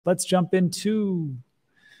let's jump into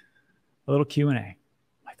a little Q&A,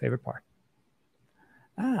 my favorite part.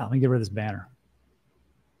 Let me get rid of this banner.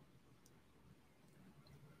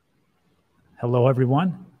 Hello,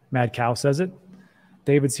 everyone. Mad Cow says it.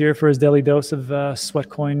 David's here for his daily dose of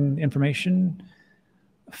Sweatcoin information.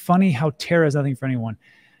 Funny how Terra is nothing for anyone.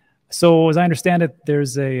 So as I understand it,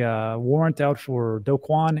 there's a warrant out for Do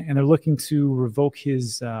Kwon, and they're looking to revoke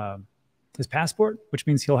his passport, which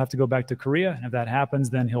means he'll have to go back to Korea. And if that happens,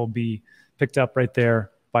 then he'll be picked up right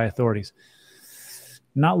there by authorities.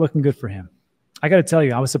 Not looking good for him. I got to tell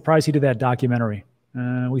you, I was surprised he did that documentary.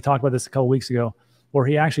 We talked about this a couple weeks ago, where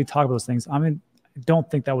he actually talked about those things. I mean, I don't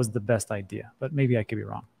think that was the best idea, but maybe I could be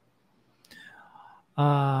wrong.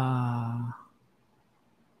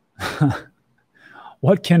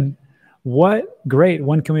 Great.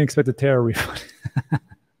 When can we expect a Terra refund?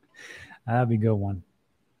 That'd be a good one.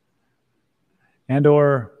 And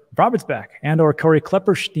or Robert's back. And or Corey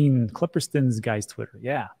Klepperstein's guy's Twitter.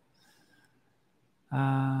 Yeah.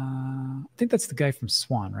 I think that's the guy from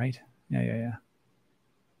Swan, right? Yeah.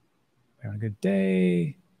 We're having a good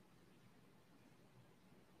day.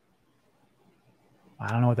 I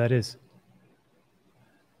don't know what that is.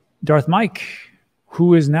 Darth Mike,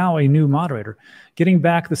 who is now a new moderator. Getting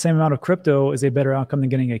back the same amount of crypto is a better outcome than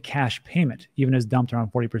getting a cash payment, even as dumped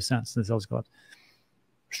around 40% since the sales collapse.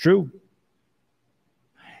 It's true.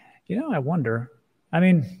 You know, I wonder. I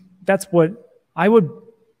mean, that's what I would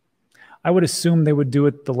assume they would do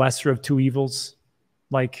it the lesser of two evils.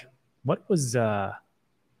 Like, what was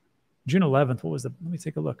June 11th? What was the, let me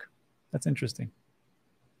take a look. That's interesting.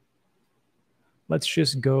 Let's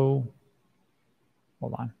just go,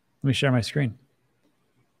 hold on. Let me share my screen.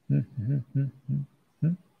 Let's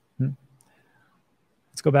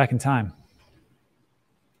go back in time.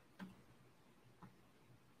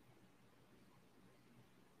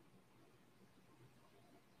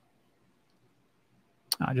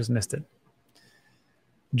 I just missed it.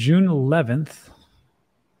 June 11th.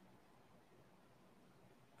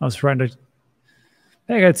 I was trying to,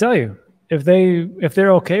 hey, I gotta tell you, if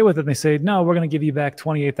they're okay with it, and they say, no, we're going to give you back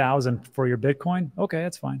 28,000 for your Bitcoin. Okay,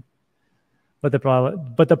 that's fine. But they'll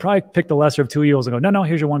probably pick the lesser of two evils and go, no,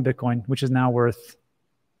 here's your one Bitcoin, which is now worth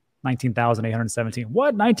 19,817.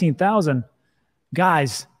 What? 19,000?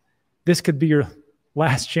 Guys, this could be your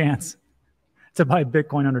last chance to buy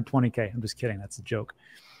Bitcoin under 20K. I'm just kidding. That's a joke.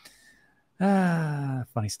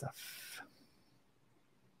 Funny stuff.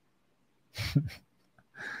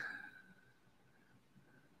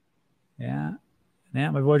 Yeah,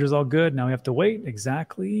 my Voyager's all good. Now we have to wait.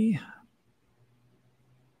 Exactly.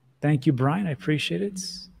 Thank you, Brian. I appreciate it.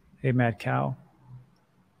 Hey, Mad Cow.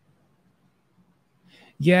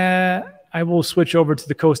 Yeah, I will switch over to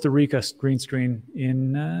the Costa Rica green screen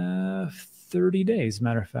in 30 days,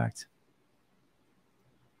 matter of fact.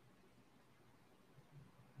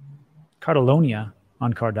 Catalonia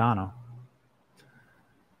on Cardano.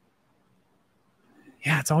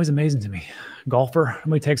 Yeah, it's always amazing to me. Golfer,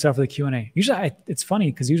 nobody takes off for the Q&A. Usually, it's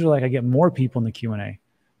funny because usually like I get more people in the Q&A,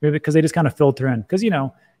 maybe because they just kind of filter in. Because, you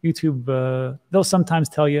know, YouTube, they'll sometimes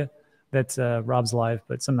tell you that Rob's live,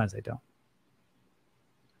 but sometimes they don't.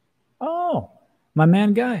 Oh, my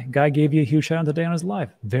man Guy. Guy gave you a huge shout out today on his live.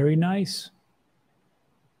 Very nice.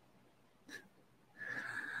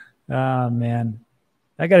 Man.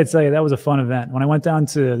 I got to tell you, that was a fun event. When I went down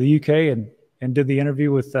to the UK and did the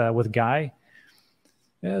interview with Guy,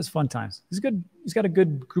 yeah, it was fun times. He's good. He's got a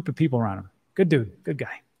good group of people around him. Good dude. Good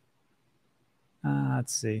guy.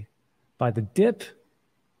 Let's see. By the dip,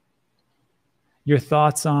 your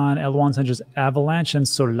thoughts on L1 such as Avalanche and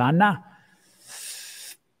Solana?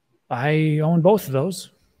 I own both of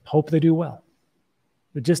those. Hope they do well.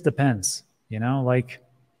 It just depends. You know, like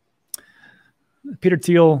Peter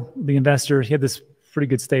Thiel, the investor, he had this pretty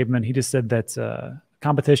good statement. He just said that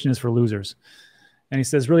competition is for losers. And he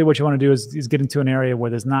says, really what you want to do is get into an area where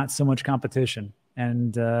there's not so much competition.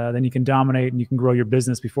 And then you can dominate and you can grow your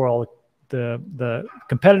business before all the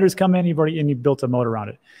competitors come in. You've built a moat around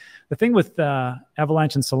it. The thing with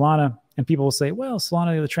Avalanche and Solana, and people will say, well,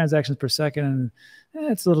 Solana, the transactions per second, and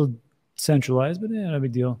it's a little centralized, but no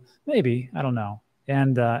big deal. Maybe, I don't know.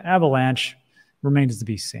 And Avalanche remains to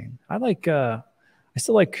be seen. I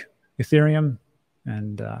still like Ethereum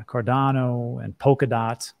and Cardano and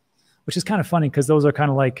Polkadot, which is kind of funny because those are kind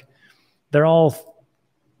of like, they're all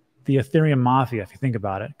the Ethereum mafia, if you think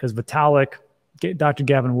about it. Because Vitalik, Dr.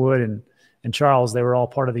 Gavin Wood, and Charles, they were all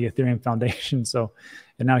part of the Ethereum Foundation. So,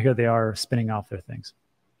 and now here they are spinning off their things.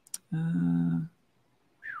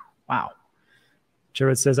 Wow.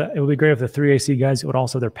 Jared says, it would be great if the 3AC guys would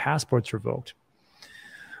also have their passports revoked.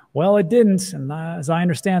 Well, it didn't. And as I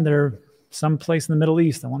understand, they're someplace in the Middle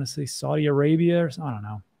East. I want to say Saudi Arabia or something. I don't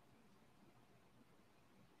know.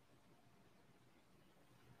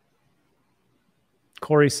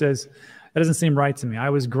 Corey says, that doesn't seem right to me. I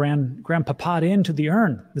was grandpapaed into the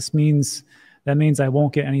urn. That means I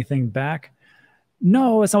won't get anything back.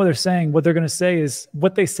 No, that's not what they're saying. What they're going to say is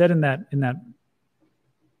what they said in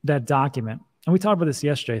that document. And we talked about this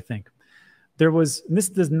yesterday, I think. There was, and this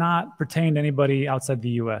does not pertain to anybody outside the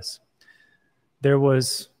US. There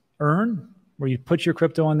was earn, where you put your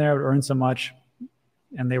crypto in there, it would earn so much,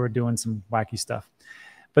 and they were doing some wacky stuff.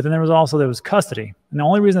 But then there was custody. And the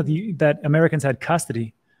only reason that Americans had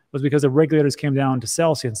custody was because the regulators came down to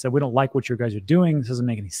Celsius and said, we don't like what you guys are doing. This doesn't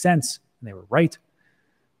make any sense. And they were right.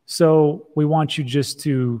 So we want you just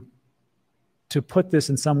to put this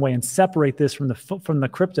in some way and separate this from the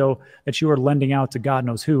crypto that you are lending out to God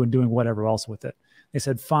knows who and doing whatever else with it. They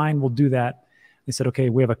said, fine, we'll do that. They said, okay,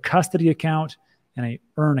 we have a custody account and a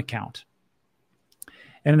earn account.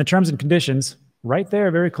 And in the terms and conditions, right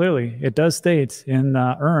there, very clearly, it does state in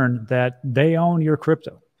earn that they own your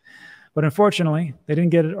crypto. But unfortunately, they didn't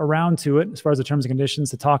get around to it as far as the terms and conditions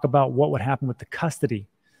to talk about what would happen with the custody.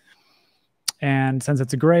 And since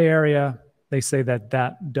it's a gray area, they say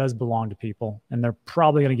that does belong to people, and they're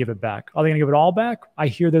probably going to give it back. Are they going to give it all back? I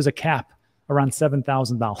hear there's a cap around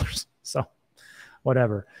 $7,000. So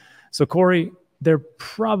whatever. So Corey, they're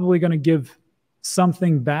probably going to give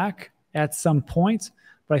something back at some point,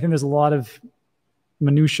 but I think there's a lot of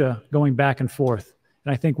minutia going back and forth.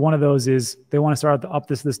 And I think one of those is they want to start up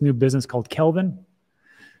this new business called Kelvin,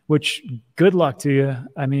 which good luck to you.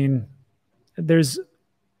 I mean, there's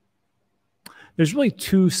really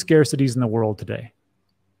two scarcities in the world today: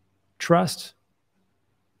 trust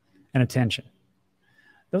and attention.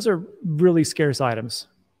 Those are really scarce items.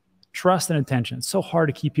 Trust and attention. It's so hard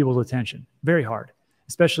to keep people's attention. Very hard,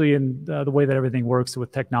 especially in the way that everything works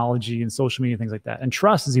with technology and social media and things like that. And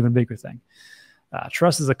trust is even a bigger thing.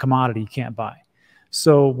 Trust is a commodity you can't buy.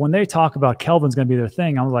 So when they talk about Kelvin's going to be their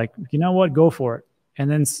thing, I'm like, you know what? Go for it. And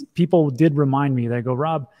then people did remind me. They go,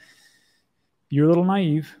 Rob, you're a little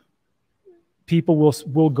naive. People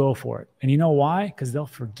will go for it. And you know why? Because they'll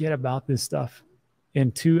forget about this stuff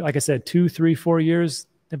in like I said, 2, 3, 4 years.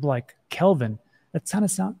 They'll be like, Kelvin, that kind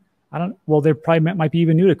of sound. Well, they probably might be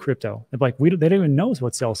even new to crypto. They're like, they don't even know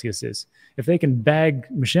what Celsius is. If they can bag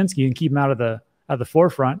Mashinsky and keep him out of the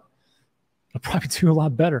forefront, they'll probably do a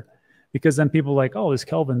lot better. Because then people are like, oh, this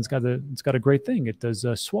Kelvin's got a great thing. It does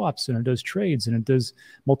swaps, and it does trades, and it does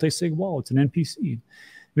multi-sig wallets and NPC.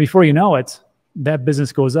 Before you know it, that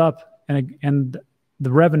business goes up, and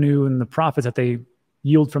the revenue and the profits that they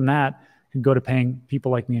yield from that can go to paying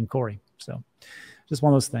people like me and Corey. So just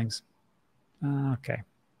one of those things. Okay.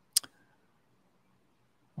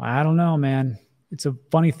 I don't know, man. It's a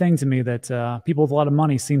funny thing to me that people with a lot of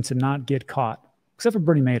money seem to not get caught, except for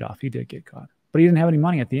Bernie Madoff. He did get caught. But he didn't have any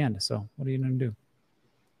money at the end, so what are you going to do?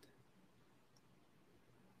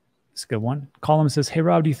 It's a good one. Column says, hey,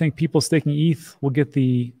 Rob, do you think people staking ETH will get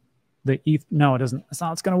the ETH? No, it doesn't. That's not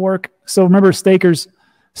how it's going to work. So remember, stakers,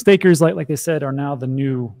 like they said, are now the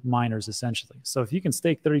new miners, essentially. So if you can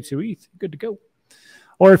stake 32 ETH, you're good to go.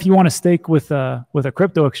 Or if you want to stake with a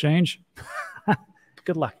crypto exchange,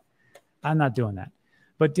 good luck. I'm not doing that.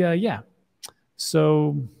 But yeah.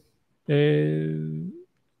 So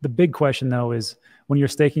the big question, though, is when you're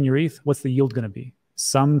staking your ETH, what's the yield going to be?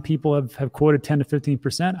 Some people have quoted 10 to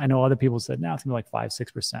 15%. I know other people said, now it's going to be like 5,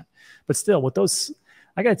 6%. But still, with those,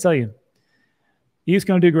 I got to tell you, ETH's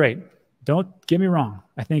going to do great. Don't get me wrong.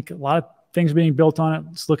 I think a lot of things are being built on it.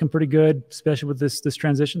 It's looking pretty good, especially with this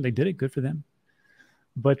transition. They did it. Good for them.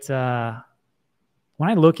 But when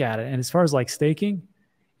I look at it, and as far as like staking,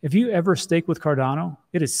 if you ever stake with Cardano,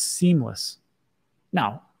 it is seamless.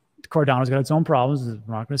 Now, Cardano's got its own problems. I'm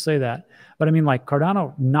not going to say that. But I mean, like,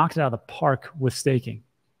 Cardano knocked it out of the park with staking.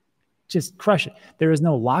 Just crush it. There is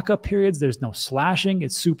no lockup periods. There's no slashing.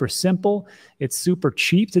 It's super simple. It's super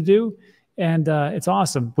cheap to do. And it's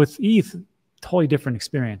awesome. With ETH, totally different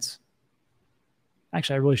experience.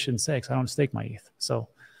 Actually, I really shouldn't say because I don't stake my ETH. So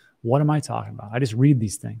what am I talking about? I just read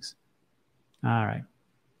these things. All right.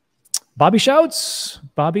 Bobby shouts.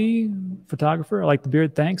 Bobby, photographer. I like the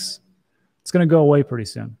beard. Thanks. It's going to go away pretty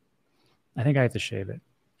soon. I think I have to shave it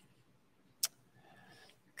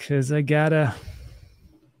because I got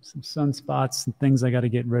some sunspots and things I got to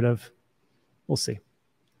get rid of. We'll see.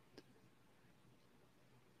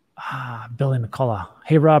 Billy McCullough.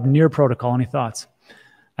 Hey, Rob, Near Protocol. Any thoughts?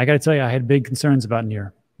 I got to tell you, I had big concerns about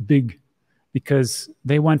Near. Big. Because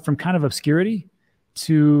they went from kind of obscurity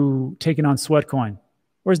to taking on Sweatcoin.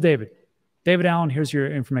 Where's David? David Allen, here's your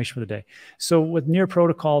information for the day. So with Near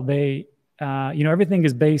Protocol, they you know, everything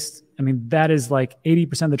is based, I mean, that is like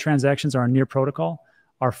 80% of the transactions are on near protocol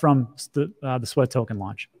are from the Sweat token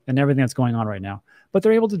launch and everything that's going on right now. But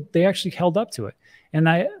they're able to, they actually held up to it. And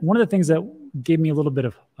one of the things that gave me a little bit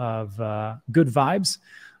of good vibes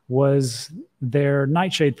was their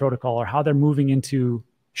Nightshade protocol, or how they're moving into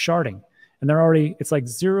sharding. And they're already, it's like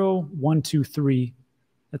 0, 1, 2, 3.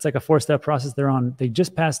 It's like a 4-step process. They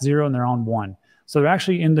just passed 0 and they're on 1. So they're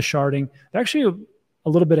actually in the sharding. They're actually a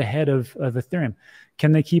little bit ahead of Ethereum.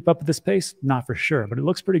 Can they keep up with this pace? Not for sure, but it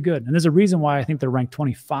looks pretty good. And there's a reason why I think they're ranked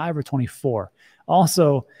 25 or 24.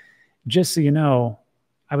 Also, just so you know,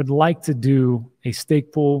 I would like to do a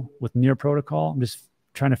stake pool with Near protocol. I'm just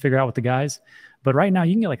trying to figure out with the guys. But right now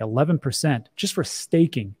you can get like 11% just for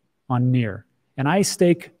staking on Near. And I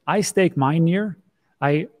stake my Near.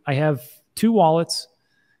 I have 2 wallets.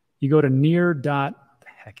 You go to near. What the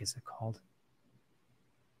heck is it called?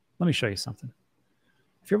 Let me show you something.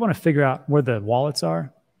 If you want to figure out where the wallets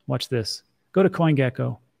are, watch this. Go to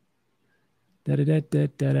CoinGecko.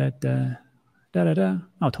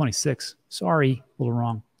 Oh, 26. Sorry, a little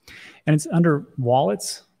wrong. And it's under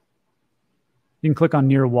wallets. You can click on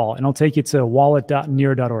Near Wallet, and it'll take you to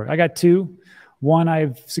wallet.near.org. I got 2. One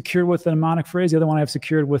I've secured with a mnemonic phrase. The other one I've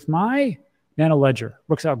secured with my Nano Ledger.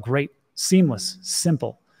 Works out great, seamless,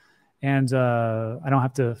 simple. And I don't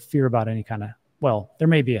have to fear about any kind of, well, there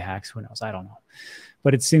may be a hacks, who knows, I don't know.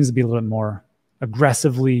 But it seems to be a little bit more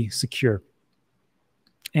aggressively secure.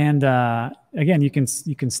 And again, you can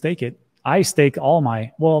stake it. I stake all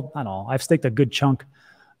my, well, not all. I've staked a good chunk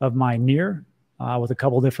of my Near with a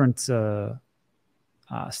couple different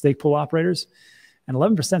stake pool operators. And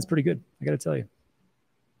 11% is pretty good, I got to tell you.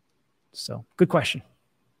 So good question.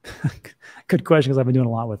 Good question, because I've been doing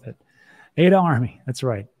a lot with it. ADA Army, that's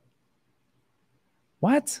right.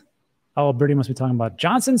 What? Oh, Birdie must be talking about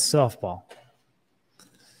Johnson's softball.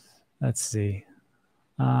 Let's see.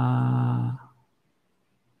 Yeah,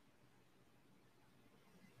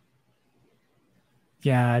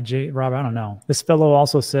 Rob, I don't know. This fellow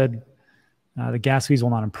also said the gas fees will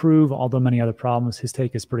not improve, although many other problems. His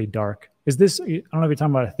take is pretty dark. Is this, I don't know if you're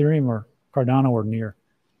talking about Ethereum or Cardano or Near.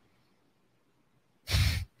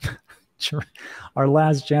 Sure. Our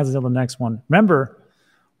last chance until the next one. Remember,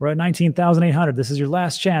 we're at 19,800. This is your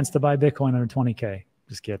last chance to buy Bitcoin under 20K.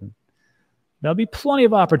 Just kidding. There'll be plenty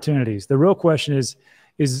of opportunities. The real question is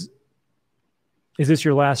this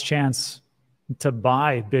your last chance to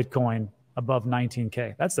buy Bitcoin above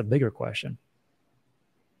 19K? That's the bigger question.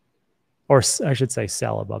 Or I should say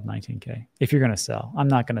sell above 19K. If you're going to sell. I'm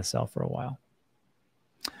not going to sell for a while.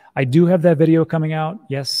 I do have that video coming out.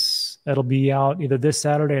 Yes, it'll be out either this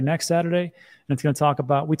Saturday or next Saturday. And it's going to talk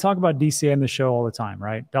about, we talk about DCA in the show all the time,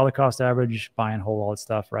 right? Dollar cost average, buy and hold, all that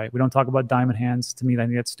stuff, right? We don't talk about diamond hands. To me, I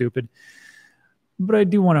think that's stupid. But I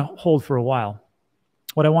do want to hold for a while.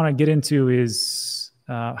 What I want to get into is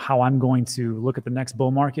how I'm going to look at the next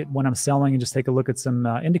bull market when I'm selling, and just take a look at some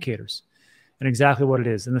indicators and exactly what it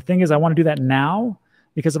is. And the thing is, I want to do that now,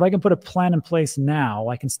 because if I can put a plan in place now,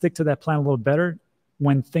 I can stick to that plan a little better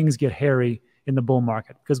when things get hairy in the bull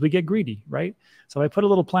market, because we get greedy, right? So if I put a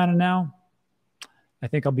little plan in now, I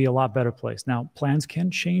think I'll be a lot better placed. Now, plans can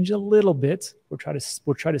change a little bit. We'll try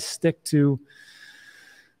to stick to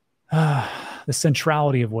the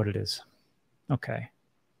centrality of what it is. Okay.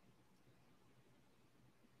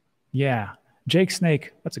 Yeah. Jake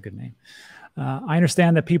Snake. That's a good name. I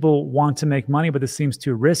understand that people want to make money, but this seems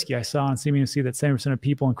too risky. I saw on CNBC that 70% of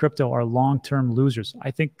people in crypto are long-term losers. I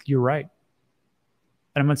think you're right.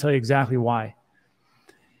 And I'm going to tell you exactly why.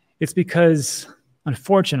 It's because,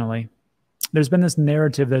 unfortunately, there's been this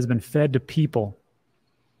narrative that has been fed to people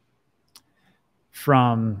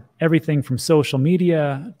from everything from social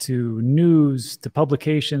media to news to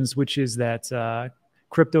publications, which is that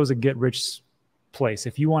crypto is a get-rich place.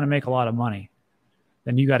 If you want to make a lot of money,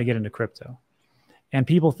 then you got to get into crypto. And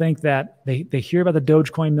people think that they hear about the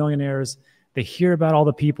Dogecoin millionaires, they hear about all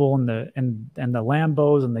the people and the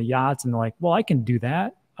Lambos and the yachts, and they're like, well, I can do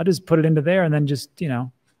that. I'll just put it into there and then just,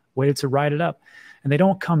 wait to ride it up. And they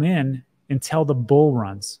don't come in until the bull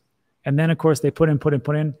runs. And then, of course, they put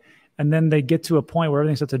in, and then they get to a point where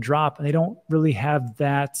everything starts to drop, and they don't really have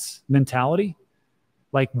that mentality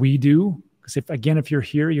like we do. Because if you're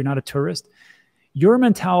here, you're not a tourist. Your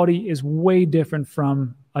mentality is way different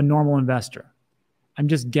from a normal investor. I'm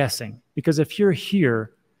just guessing. Because if you're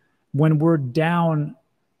here, when we're down,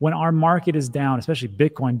 when our market is down, especially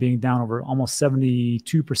Bitcoin being down over almost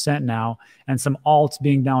 72% now, and some alts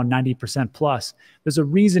being down 90% plus, there's a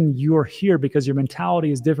reason you're here, because your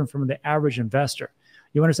mentality is different from the average investor.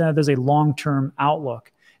 You understand that there's a long-term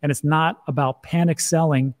outlook, and it's not about panic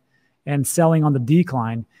selling and selling on the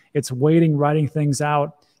decline. It's waiting, writing things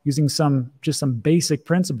out, using just some basic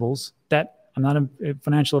principles that I'm not a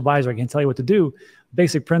financial advisor. I can't tell you what to do.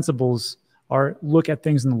 Basic principles are look at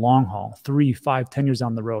things in the long haul, 3, 5, 10 years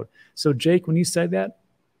down the road. So Jake, when you said that,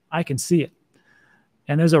 I can see it.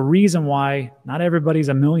 And there's a reason why not everybody's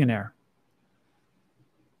a millionaire.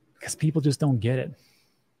 Because people just don't get it. And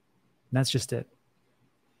that's just it.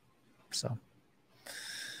 So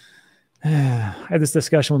I had this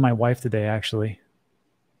discussion with my wife today, actually.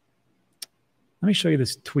 Let me show you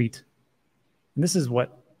this tweet. And this is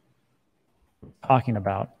what I'm talking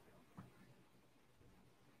about.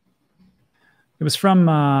 It was from,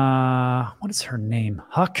 what is her name?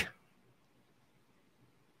 Huck?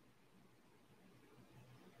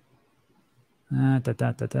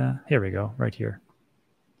 Here we go, right here.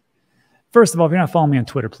 First of all, if you're not following me on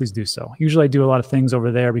Twitter, please do so. Usually I do a lot of things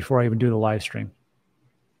over there before I even do the live stream.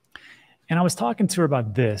 And I was talking to her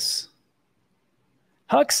about this.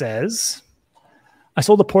 Huck says, I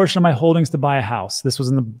sold a portion of my holdings to buy a house. This was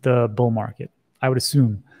in the bull market, I would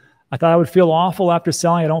assume. I thought I would feel awful after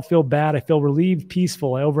selling. I don't feel bad. I feel relieved,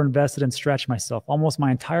 peaceful. I overinvested and stretched myself. Almost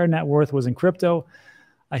my entire net worth was in crypto.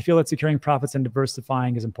 I feel that securing profits and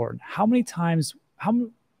diversifying is important. How many times, how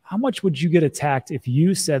much would you get attacked if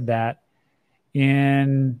you said that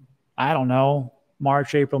in, I don't know,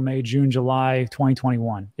 March, April, May, June, July,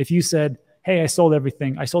 2021? If you said, hey, I sold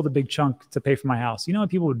everything. I sold a big chunk to pay for my house. You know,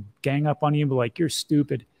 people would gang up on you and be like, you're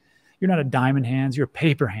stupid. You're not a diamond hands. You're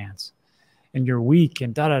paper hands. And you're weak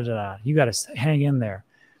and da-da-da-da. You got to hang in there.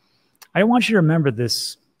 I want you to remember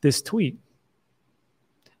this tweet.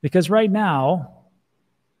 Because right now,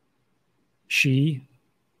 she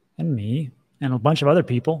and me and a bunch of other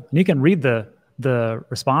people, and you can read the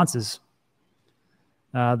responses.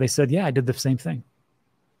 They said, yeah, I did the same thing.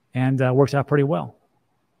 And worked out pretty well.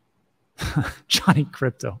 Johnny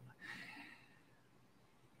Crypto.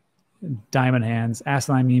 Diamond hands,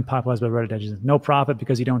 asinine meme popularized by Reddit edges. No profit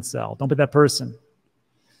because you don't sell. Don't be that person.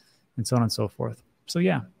 And so on and so forth. So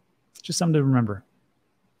yeah, it's just something to remember.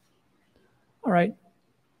 All right.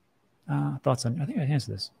 Thoughts on, I think I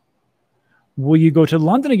answered this. Will you go to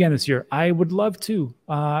London again this year? I would love to.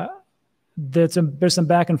 There's some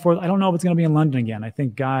back and forth. I don't know if it's going to be in London again. I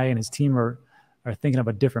think Guy and his team are thinking of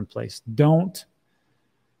a different place. Don't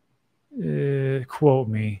quote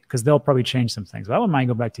me, because they'll probably change some things. But I wouldn't mind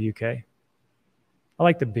going back to UK. I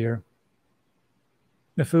like the beer.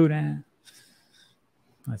 The food,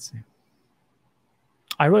 let's see.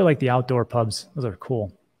 I really like the outdoor pubs. Those are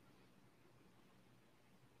cool.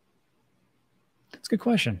 It's a good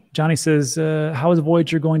question. Johnny says, how is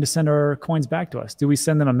Voyager going to send our coins back to us? Do we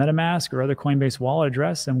send them a MetaMask or other Coinbase wallet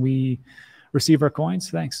address and we receive our coins?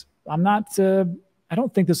 Thanks. I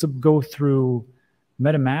don't think this will go through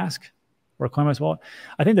MetaMask or a Coinbase wallet.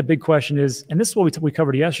 I think the big question is, and this is what we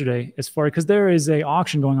covered yesterday, as far because there is an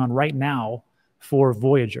auction going on right now for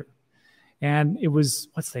Voyager. And it was,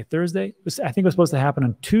 let's say Thursday. I think it was supposed to happen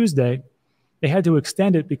on Tuesday. They had to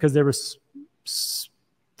extend it because there was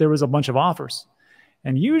a bunch of offers.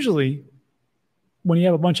 And usually when you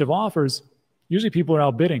have a bunch of offers, usually people are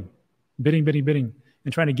out bidding,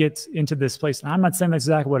 and trying to get into this place. And I'm not saying that's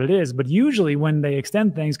exactly what it is, but usually when they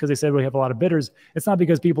extend things because they said we have a lot of bidders, it's not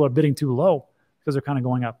because people are bidding too low, because they're kind of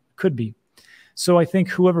going up. Could be. So I think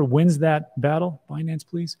whoever wins that battle, Binance,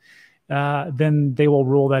 please, then they will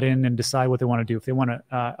roll that in and decide what they want to do. If they want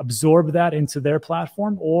to absorb that into their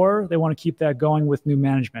platform, or they want to keep that going with new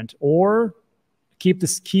management, or keep the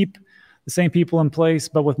same people in place,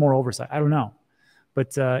 but with more oversight. I don't know.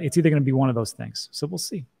 But it's either going to be one of those things. So we'll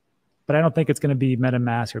see. But I don't think it's going to be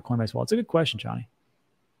MetaMask or Coinbase Wallet. It's a good question, Johnny.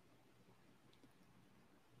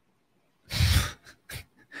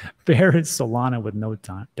 Barrett Solana with no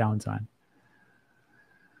downtime.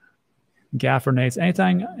 Gaffer Nates.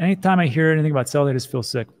 Anytime I hear anything about sell, I just feel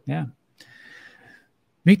sick. Yeah.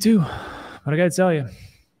 Me too. But I got to tell you.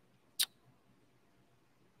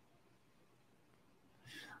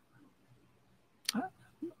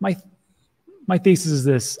 My thesis is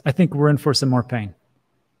this. I think we're in for some more pain,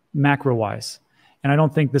 macro-wise. And I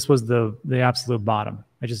don't think this was the absolute bottom.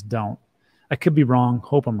 I just don't. I could be wrong.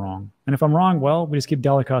 Hope I'm wrong. And if I'm wrong, well, we just keep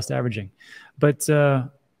dollar cost averaging. But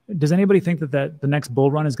does anybody think that the next bull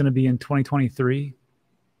run is going to be in 2023,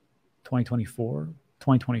 2024,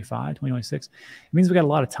 2025, 2026? It means we got a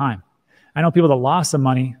lot of time. I know people that lost some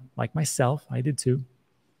money, like myself. I did too.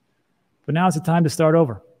 But now it's the time to start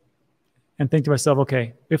over and think to myself,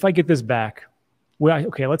 okay, if I get this back,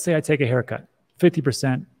 okay, let's say I take a haircut,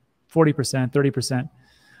 50%, 40%, 30%,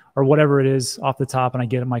 or whatever it is off the top, and I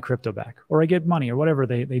get my crypto back, or I get money, or whatever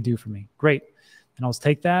they do for me. Great. And I'll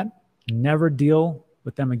take that, never deal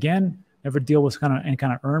with them again, never deal with any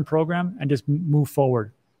kind of earn program, and just move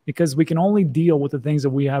forward, because we can only deal with the things that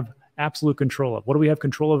we have absolute control of. What do we have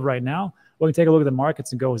control of right now? Well, we take a look at the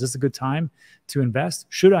markets and go, is this a good time to invest?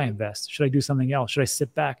 Should I invest? Should I do something else? Should I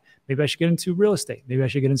sit back? Maybe I should get into real estate. Maybe I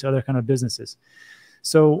should get into other kind of businesses.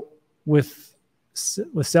 So with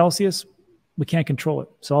Celsius, we can't control it.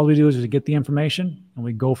 So all we do is we get the information and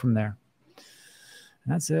we go from there.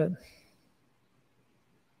 And that's it.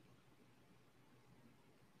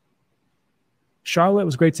 Charlotte, it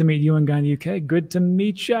was great to meet you and guy in the UK. Good to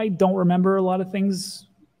meet you. I don't remember a lot of things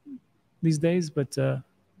these days, but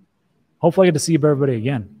hopefully I get to see everybody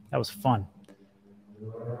again. That was fun.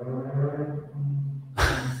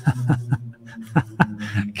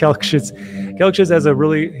 Kelkshitz has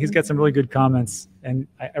he's got some really good comments, and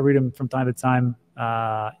I read them from time to time,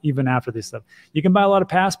 even after this stuff. You can buy a lot of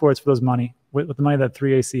passports for those money, with the money that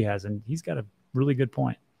 3AC has, and he's got a really good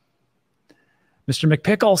point. Mr.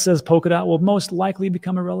 McPickle says Polkadot will most likely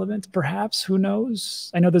become irrelevant. Perhaps, who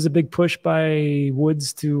knows? I know there's a big push by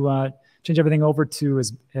Woods to change everything over to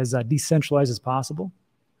as decentralized as possible.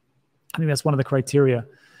 I think that's one of the criteria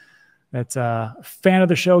that fan of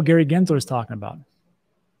the show, Gary Gensler, is talking about.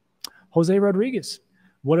 Jose Rodriguez,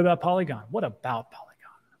 what about Polygon? What about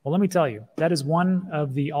Polygon? Well, let me tell you, that is one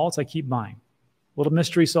of the alts I keep buying. Little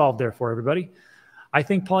mystery solved there for everybody. I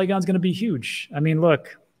think Polygon's going to be huge. I mean,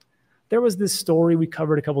 look, there was this story we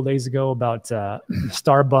covered a couple of days ago about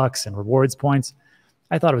Starbucks and rewards points.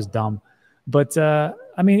 I thought it was dumb. But, I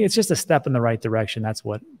mean, it's just a step in the right direction. That's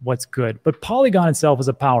what's good. But Polygon itself is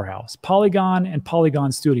a powerhouse. Polygon and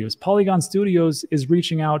Polygon Studios. Polygon Studios is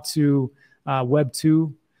reaching out to Web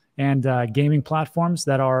 2 and gaming platforms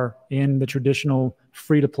that are in the traditional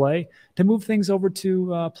free-to-play to move things over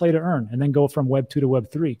to play-to-earn and then go from Web 2 to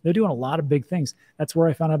Web 3. They're doing a lot of big things. That's where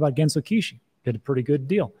I found out about Genso Kishi. Did a pretty good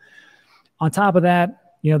deal. On top of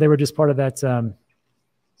that, you know, they were just part of that.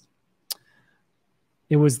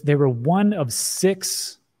 They were one of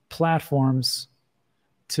 6 platforms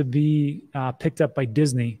to be picked up by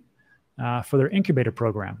Disney for their incubator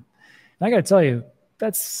program. And I got to tell you,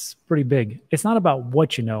 that's pretty big. It's not about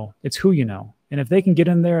what you know, it's who you know. And if they can get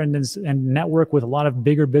in there and network with a lot of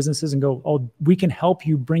bigger businesses and go, oh, we can help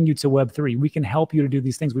you bring you to Web3. We can help you to do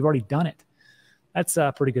these things. We've already done it. That's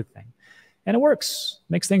a pretty good thing. And it works,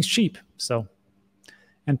 makes things cheap. So,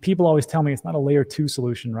 and people always tell me it's not a layer 2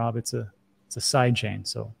 solution, Rob. It's a side chain.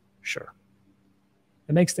 So sure,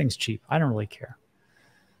 it makes things cheap. I don't really care.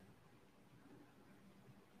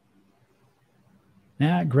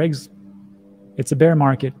 Yeah, it's a bear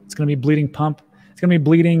market. It's going to be bleeding pump. It's going to be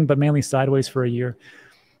bleeding, but mainly sideways for a year.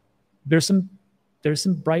 There's some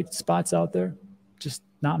bright spots out there, just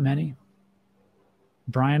not many.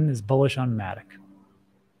 Brian is bullish on Matic.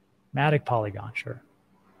 Matic Polygon, sure.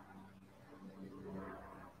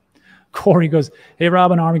 Corey goes, hey,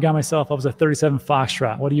 Rob, an Army guy myself. I was a 37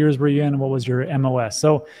 Foxtrot. What years were you in? What was your MOS?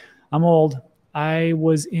 So I'm old. I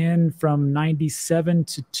was in from 97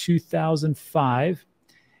 to 2005.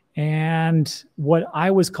 And what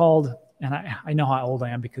I was called, and I know how old I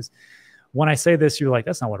am because when I say this, you're like,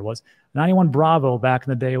 that's not what it was. 91 Bravo back in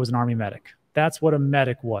the day, it was an Army medic. That's what a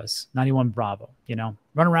medic was, 91 Bravo, you know,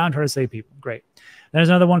 run around trying to save people. Great. Then there's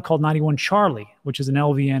another one called 91 Charlie, which is an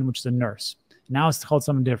LVN, which is a nurse. Now it's called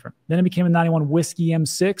something different. Then it became a 91 Whiskey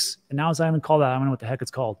M6, and now it's not even called that. I don't know what the heck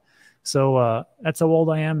it's called. So that's how old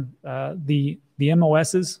I am. The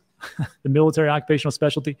MOSs, the military occupational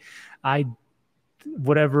specialty,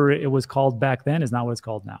 whatever it was called back then is not what it's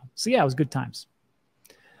called now. So yeah, it was good times.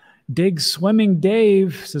 Dig Swimming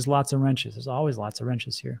Dave says lots of wrenches. There's always lots of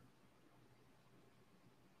wrenches here.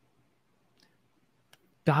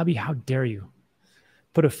 Bobby, how dare you?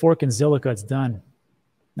 Put a fork in Zilliqa, it's done.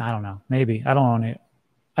 I don't know. Maybe. I don't own it.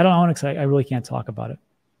 I don't own it because I really can't talk about it.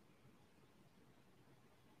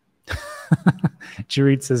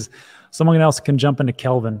 Jareet says, someone else can jump into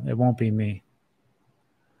Kelvin. It won't be me.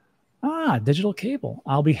 Ah, digital cable.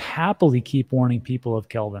 I'll be happily keep warning people of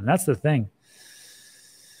Kelvin. That's the thing.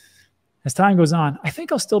 As time goes on, I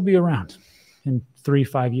think I'll still be around in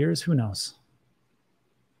 3-5 years. Who knows?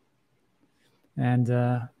 And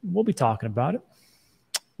we'll be talking about it.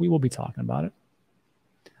 We will be talking about it.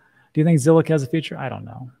 Do you think Zilliqa has a future? I don't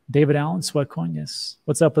know. David Allen, Sweatcoin, yes.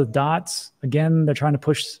 What's up with DOTS? Again, they're trying to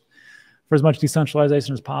push for as much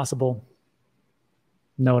decentralization as possible.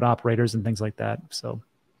 Node operators and things like that. So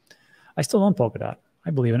I still own Polkadot.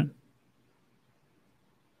 I believe in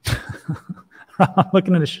it. I'm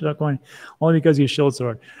looking at the Sweatcoin only because you shield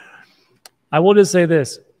sword. I will just say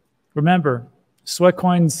this. Remember,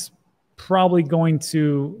 Sweatcoin's probably going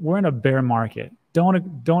to, we're in a bear market.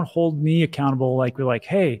 Don't hold me accountable like we're like,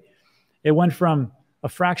 hey, it went from a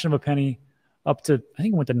fraction of a penny up to, I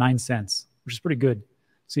think it went to 9 cents, which is pretty good.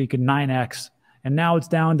 So you could 9X. And now it's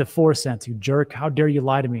down to 4 cents. You jerk. How dare you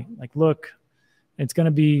lie to me? Like, look, it's going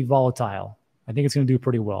to be volatile. I think it's going to do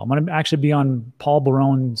pretty well. I'm going to actually be on Paul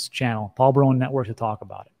Barone's channel, Paul Barone Network, to talk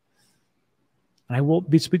about it. And I will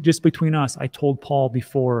be, just between us, I told Paul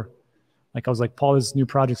before, like, I was like, Paul, this new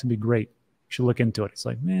project's going to be great. You should look into it. It's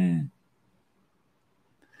like, meh.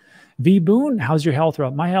 V Boone, how's your health,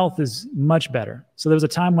 Rob? My health is much better. So there was a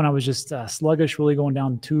time when I was just sluggish, really going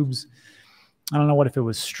down the tubes. I don't know what, if it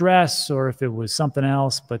was stress or if it was something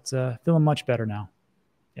else, but feeling much better now.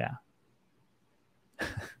 Yeah.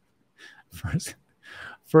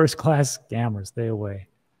 First class scammers, stay away.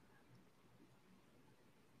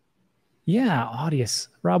 Yeah, Audius.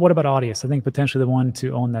 Rob, what about Audius? I think potentially the one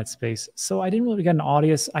to own that space. So I didn't really get an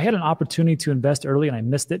Audius. I had an opportunity to invest early and I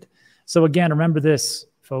missed it. So again, remember this,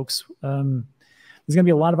 folks. There's going to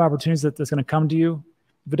be a lot of opportunities that's going to come to you.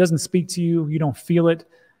 If it doesn't speak to you, you don't feel it,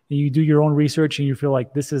 and you do your own research and you feel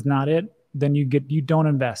like this is not it, then you don't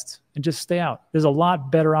invest and just stay out. There's a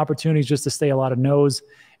lot better opportunities just to stay a lot of no's.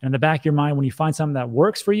 And in the back of your mind, when you find something that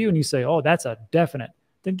works for you and you say, oh, that's a definite,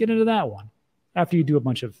 then get into that one after you do a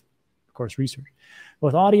bunch of course, research. But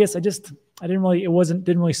with Audius,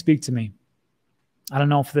 didn't really speak to me. I don't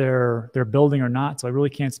know if they're building or not, so I really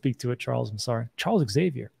can't speak to it, Charles. I'm sorry. Charles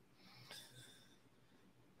Xavier.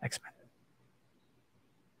 X-Men.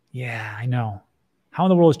 Yeah, I know. How in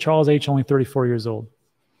the world is Charles H. only 34 years old?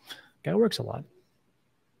 Guy works a lot.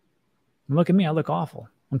 And look at me. I look awful.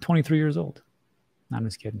 I'm 23 years old. No, I'm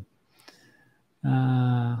just kidding.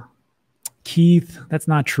 Keith, that's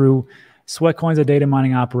not true. Sweatcoin's a data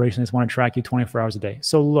mining operation. They just want to track you 24 hours a day.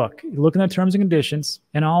 So look in the terms and conditions.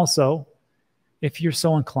 And also, if you're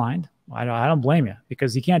so inclined, I don't blame you,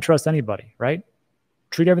 because you can't trust anybody, right?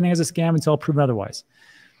 Treat everything as a scam until proven otherwise.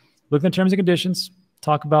 Look in the terms and conditions.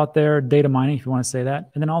 Talk about their data mining, if you want to say that.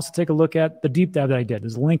 And then also take a look at the deep dive that I did.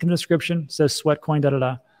 There's a link in the description. It says Sweatcoin,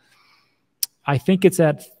 da-da-da. I think it's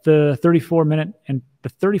at the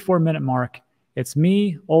 34-minute mark. It's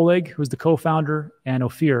me, Oleg, who's the co-founder, and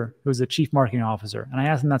Ophir, who's the chief marketing officer. And I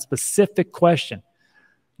asked him that specific question.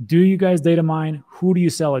 Do you guys data mine? Who do you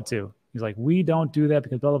sell it to? He's like, we don't do that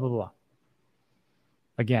because blah, blah, blah, blah.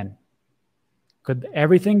 Again, could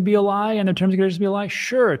everything be a lie and the terms and conditions be a lie?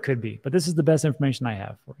 Sure, it could be. But this is the best information I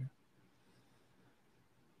have for you.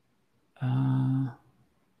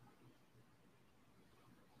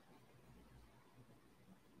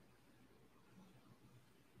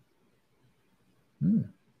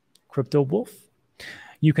 Crypto Wolf.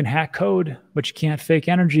 You can hack code, but you can't fake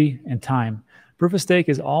energy and time. Proof of stake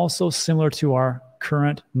is also similar to our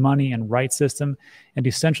current money and right system, and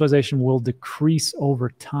decentralization will decrease over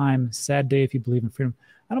time. Sad day if you believe in freedom.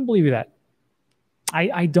 I don't believe that.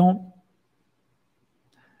 I don't.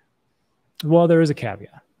 Well, there is a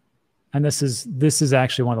caveat, and this is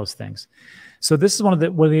actually one of those things. So this is one of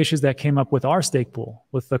the issues that came up with our stake pool,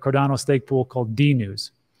 with the Cardano stake pool called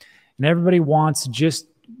DNAUS. And everybody wants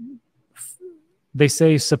they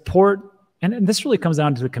say support, and this really comes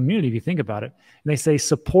down to the community if you think about it. And they say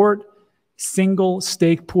support single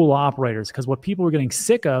stake pool operators, because what people were getting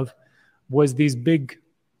sick of was these big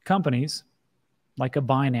companies like a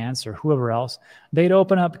Binance or whoever else. They'd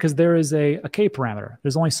open up because there is a K parameter.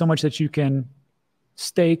 There's only so much that you can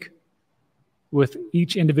stake with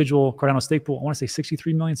each individual Cardano stake pool. I want to say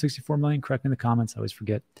 63 million, 64 million. Correct me in the comments. I always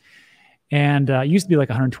forget. And it used to be like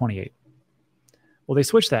 128. Well, they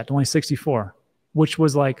switched that to only 64, which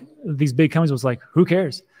was like, these big companies was like, who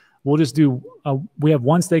cares? We'll just do, we have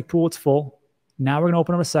one stake pool, it's full. Now we're going to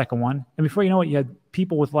open up a second one. And before you know it, you had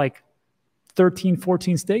people with like 13,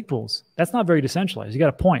 14 stake pools. That's not very decentralized. You got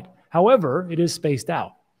a point. However, it is spaced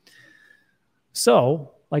out.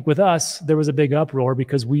 So like with us, there was a big uproar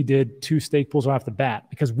because we did 2 stake pools right off the bat,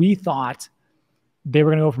 because we thought they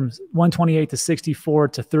were going to go from 128 to 64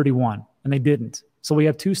 to 31, and they didn't. So we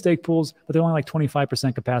have 2 stake pools, but they're only like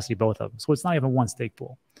 25% capacity, both of them. So it's not even one stake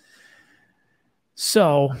pool.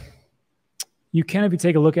 So you can, if you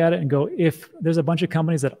take a look at it and go, if there's a bunch of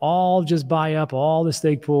companies that all just buy up all the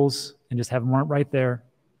stake pools and just have them right there,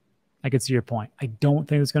 I could see your point. I don't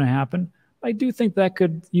think it's going to happen. I do think that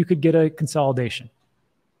you could get a consolidation.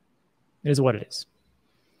 It is what it is.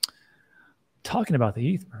 Talking about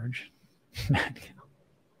the ETH merge.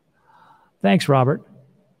 Thanks, Robert.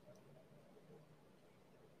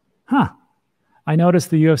 Huh. I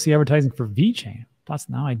noticed the UFC advertising for VeChain. Plus,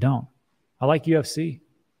 now I don't. I like UFC.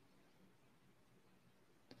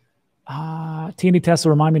 TND Tesla,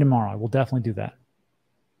 remind me tomorrow. I will definitely do that.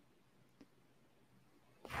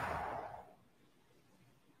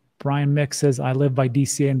 Brian Mick says, I live by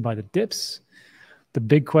DCA and by the dips. The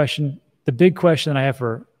big question that I have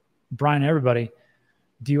for Brian and everybody,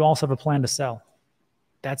 do you also have a plan to sell?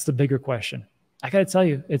 That's the bigger question. I got to tell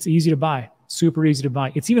you, it's easy to buy, super easy to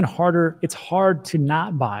buy. It's even harder. It's hard to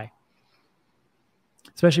not buy,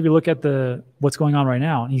 especially if you look at what's going on right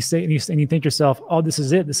now. And you think to yourself, oh, this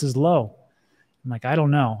is it. This is low. I'm like, I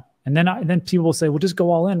don't know. And then people will say, well, just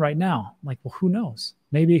go all in right now. I'm like, well, who knows?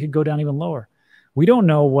 Maybe it could go down even lower. We don't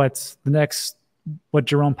know what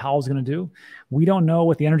Jerome Powell is going to do. We don't know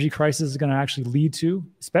what the energy crisis is going to actually lead to,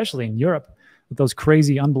 especially in Europe with those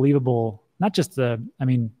crazy, unbelievable, not just the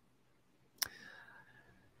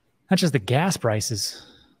gas prices,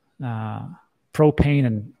 propane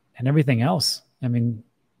and everything else. I mean,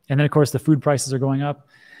 and then of course the food prices are going up,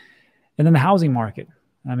 and then the housing market.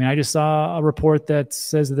 I mean, I just saw a report that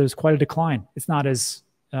says that there's quite a decline. It's not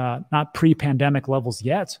pre-pandemic levels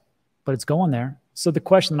yet, but it's going there. So the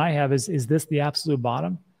question that I have is this the absolute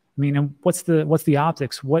bottom? I mean, and what's the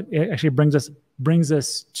optics? What actually brings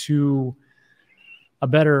us to a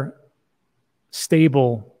better,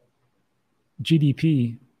 stable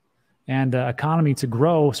GDP and economy to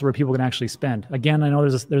grow, so where people can actually spend? Again, I know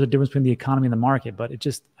there's a difference between the economy and the market, but I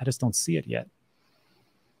just don't see it yet.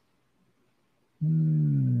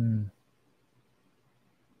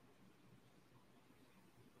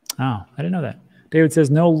 Oh, I didn't know that. David says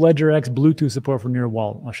no Ledger X Bluetooth support for near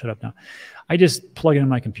wallet. I'll shut up now. I just plug it in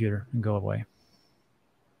my computer and go away.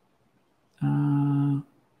 It's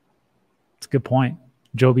a good point.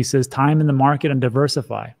 Joby says time in the market and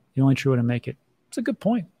diversify. The only true way to make it. It's a good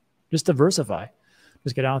point. Just diversify.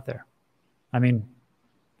 Just get out there. I mean,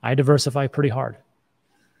 I diversify pretty hard.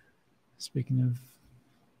 Speaking of,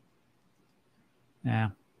 yeah.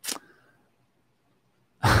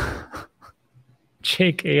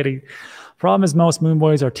 Jake 80. Problem is most moon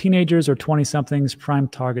boys are teenagers or 20-somethings, prime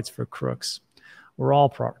targets for crooks. We're all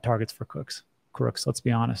targets for crooks, let's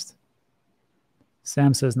be honest.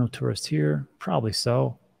 Sam says no tourist here. Probably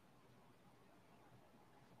so.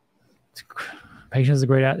 Patience is a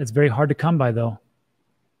great. It's very hard to come by, though.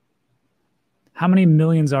 How many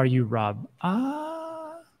millions are you, Rob?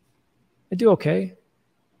 I do okay.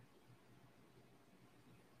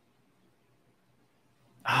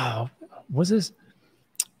 Oh, was this?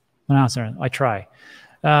 No, sorry. I try.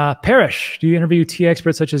 Parrish, do you interview tea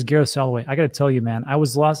experts such as Gareth Soloway? I got to tell you, man, I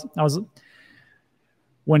was lost.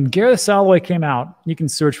 When Gareth Soloway came out, you can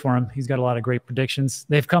search for him. He's got a lot of great predictions.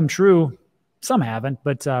 They've come true. Some haven't,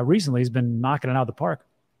 but recently he's been knocking it out of the park.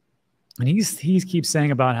 And he keeps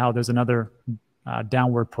saying about how there's another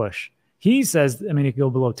downward push. He says, I mean, it could go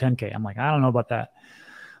below 10K. I'm like, I don't know about that.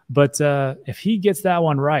 But if he gets that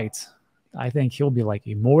one right, I think he'll be like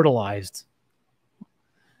immortalized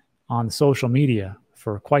on social media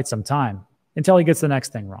for quite some time until he gets the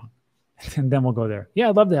next thing wrong. And then we'll go there. Yeah,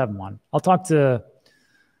 I'd love to have him on. I'll talk to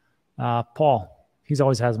Paul. He's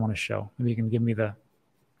always has him on his show. Maybe he can give me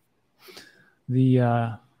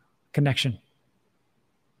the connection.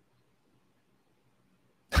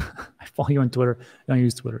 I follow you on Twitter. I don't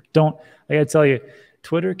use Twitter. I gotta tell you,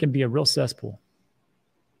 Twitter can be a real cesspool.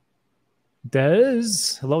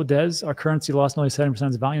 Dez, hello Dez. Our currency lost nearly 70% of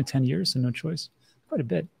its value in 10 years, so no choice. Quite a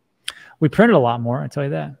bit. We printed a lot more, I tell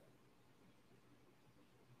you that.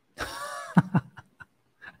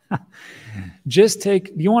 Just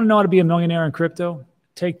you want to know how to be a millionaire in crypto?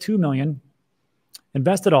 Take 2 million,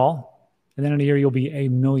 invest it all, and then in a year you'll be a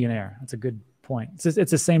millionaire. That's a good point.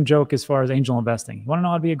 It's the same joke as far as angel investing. You want to know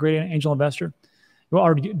how to be a great angel investor?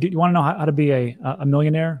 Or do you want to know how to be a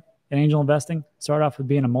millionaire in angel investing? Start off with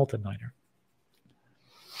being a multimillionaire.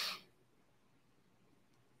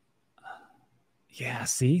 Yeah,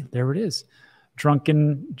 see, there it is.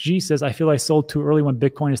 Drunken G says, I feel I sold too early when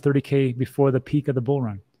Bitcoin is 30K before the peak of the bull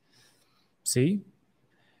run. See?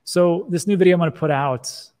 So this new video I'm going to put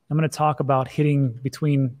out, I'm going to talk about hitting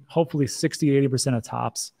between hopefully 60 to 80% of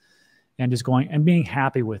tops and just going and being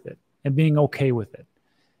happy with it and being okay with it.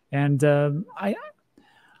 And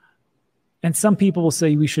and some people will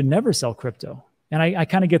say we should never sell crypto. And I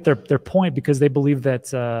kind of get their point because they believe that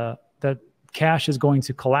that cash is going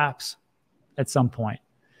to collapse at some point.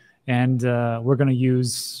 And we're going to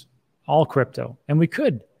use all crypto. And we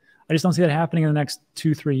could. I just don't see that happening in the next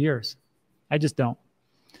 2-3 years. I just don't.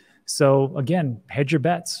 So again, hedge your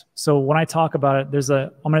bets. So when I talk about it,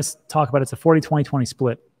 I'm going to talk about it's a 40-20-20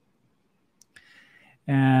 split.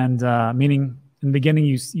 And meaning in the beginning,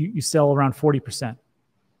 you sell around 40%.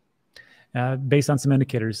 Based on some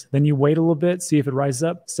indicators. Then you wait a little bit, see if it rises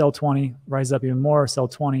up, sell 20, rise up even more, sell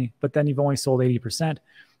 20, but then you've only sold 80%,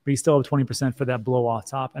 but you still have 20% for that blow off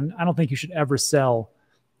top. And I don't think you should ever sell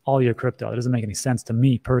all your crypto. It doesn't make any sense to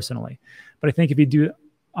me personally. But I think if you do,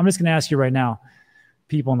 I'm just going to ask you right now,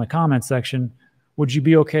 people in the comment section, would you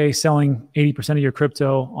be okay selling 80% of your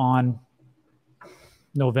crypto on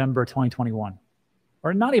November 2021?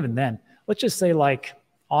 Or not even then. Let's just say like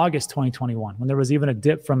August 2021, when there was even a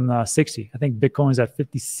dip from 60. I think Bitcoin is at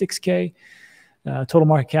 56K. Total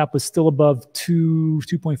market cap was still above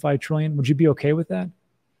 2.5 trillion. Would you be okay with that?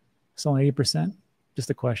 Selling 80%? Just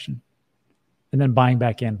a question. And then buying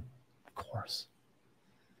back in, of course.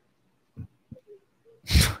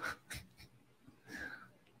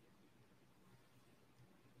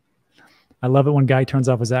 I love it when Guy turns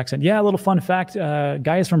off his accent. Yeah, a little fun fact.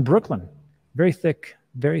 Guy is from Brooklyn. Very thick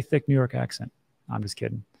New York accent. I'm just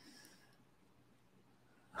kidding.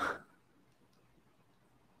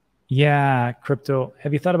 Yeah, crypto.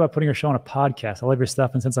 Have you thought about putting your show on a podcast? I love your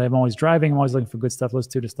stuff. And since I'm always driving, I'm always looking for good stuff to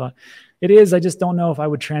listen to. Just thought it is. I just don't know if I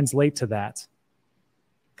would translate to that.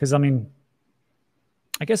 Because, I mean,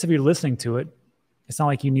 I guess if you're listening to it, it's not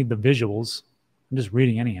like you need the visuals. I'm just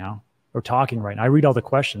reading anyhow or talking right now. I read all the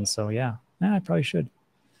questions. So, yeah, I probably should.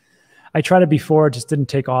 I tried it before. It just didn't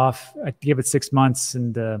take off. I gave it 6 months.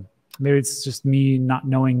 And maybe it's just me not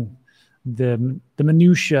knowing the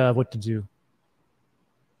minutia of what to do.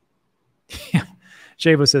 Yeah.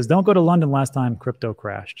 Shavo says, don't go to London last time crypto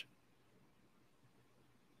crashed.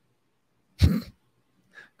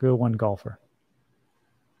 Good one, golfer.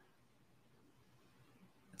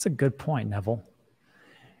 That's a good point, Neville.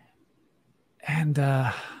 And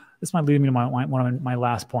this might lead me to one of my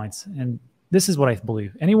last points. And this is what I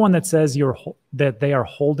believe. Anyone that says that they are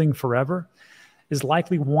holding forever is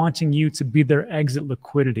likely wanting you to be their exit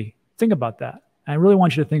liquidity. Think about that. I really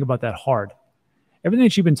want you to think about that hard. Everything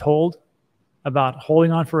that you've been told about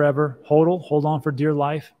holding on forever, hold on for dear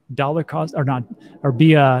life, dollar cost or not, or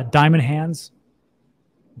be diamond hands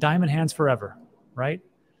forever, right?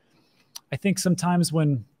 I think sometimes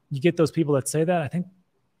when you get those people that say that, I think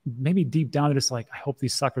maybe deep down they're just like, I hope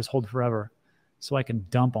these suckers hold forever so I can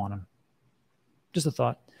dump on them. Just a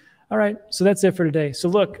thought. All right, so that's it for today. So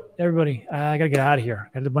look, everybody, I got to get out of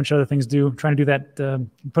here. I got a bunch of other things to do. I'm trying to do that,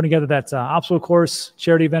 putting together that obstacle course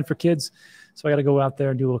charity event for kids. So I got to go out there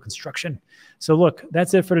and do a little construction. So look,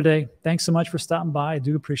 that's it for today. Thanks so much for stopping by. I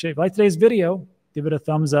do appreciate it. If you like today's video, give it a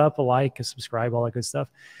thumbs up, a like, a subscribe, all that good stuff.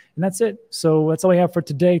 And that's it. So that's all we have for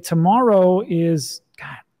today. Tomorrow is,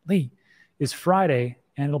 is Friday,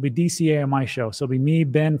 and it'll be DCA on my show. So it'll be me,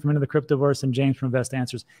 Ben from Into the Cryptoverse, and James from Invest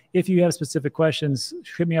Answers. If you have specific questions,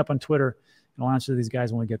 hit me up on Twitter, and I'll answer these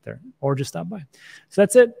guys when we get there. Or just stop by. So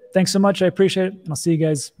that's it. Thanks so much. I appreciate it. And I'll see you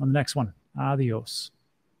guys on the next one. Adios.